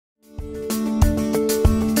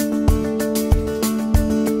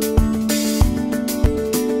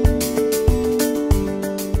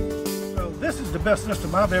best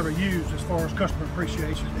system I've ever used as far as customer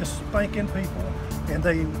appreciation. It's thanking people, and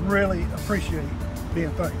they really appreciate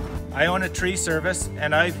being thanked. I own a tree service,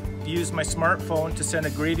 and I've used my smartphone to send a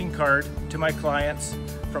greeting card to my clients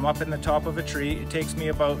from up in the top of a tree. It takes me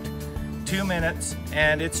about 2 minutes,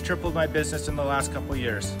 and it's tripled my business in the last couple of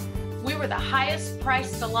years. We were the highest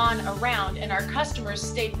priced salon around, and our customers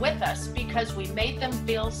stayed with us because we made them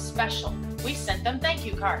feel special. We sent them thank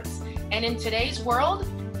you cards. And in today's world,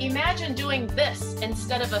 imagine doing this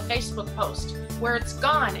instead of a Facebook post where it's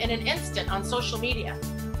gone in an instant on social media.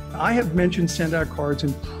 I have mentioned send out cards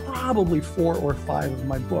in probably 4 or 5 of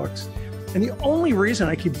my books. And the only reason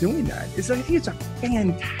I keep doing that is I think it's a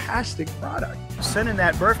fantastic product. Sending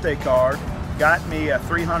that birthday card got me a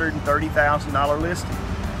 $330,000 listing.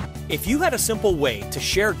 If you had a simple way to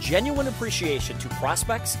share genuine appreciation to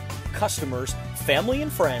prospects, customers, family,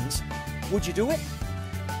 and friends, would you do it?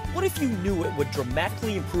 What if you knew it would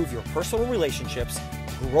dramatically improve your personal relationships,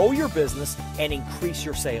 grow your business, and increase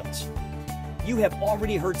your sales? You have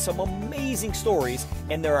already heard some amazing stories,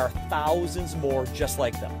 and there are thousands more just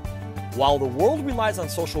like them. While the world relies on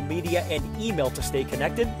social media and email to stay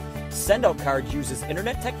connected, Sendout Cards uses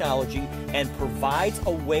internet technology and provides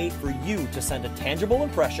a way for you to send a tangible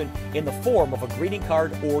impression in the form of a greeting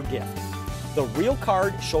card or gift. The real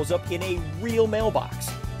card shows up in a real mailbox.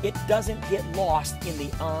 It doesn't get lost in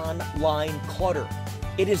the online clutter.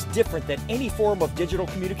 It is different than any form of digital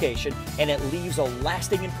communication, and it leaves a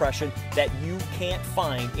lasting impression that you can't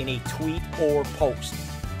find in a tweet or post.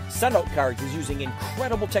 Sendout Cards is using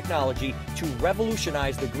incredible technology to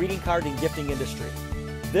revolutionize the greeting card and gifting industry.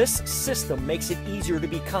 This system makes it easier to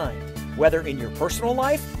be kind, whether in your personal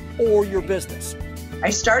life or your business. I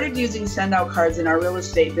started using Sendout Cards in our real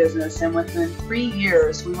estate business, and within 3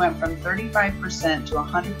 years, we went from 35% to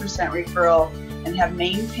 100% referral and have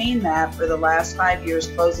maintained that for the last 5 years,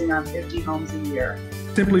 closing on 50 homes a year.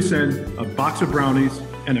 Simply send a box of brownies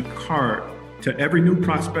and a card to every new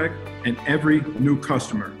prospect and every new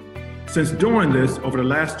customer. Since doing this over the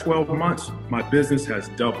last 12 months, my business has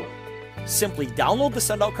doubled. Simply download the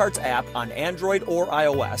Sendout Cards app on Android or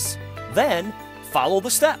iOS, then follow the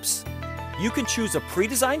steps. You can choose a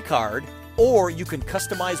pre-designed card, or you can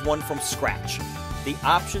customize one from scratch. The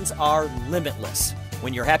options are limitless.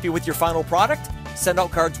 When you're happy with your final product, Sendout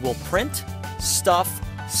Cards will print, stuff,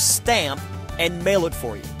 stamp, and mail it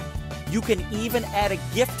for you. You can even add a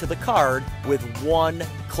gift to the card with one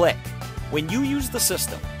click. When you use the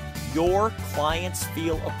system, your clients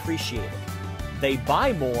feel appreciated. They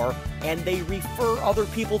buy more, and they refer other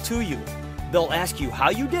people to you. They'll ask you how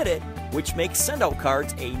you did it, which makes Sendout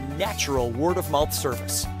Cards a natural word-of-mouth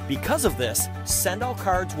service. Because of this, Sendout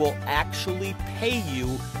Cards will actually pay you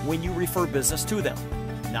when you refer business to them.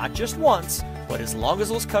 Not just once, but as long as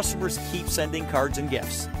those customers keep sending cards and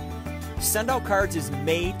gifts. Sendout Cards is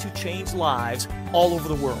made to change lives all over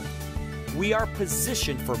the world. We are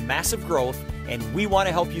positioned for massive growth, and we want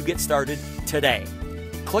to help you get started today.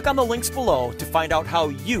 Click on the links below to find out how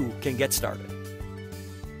you can get started.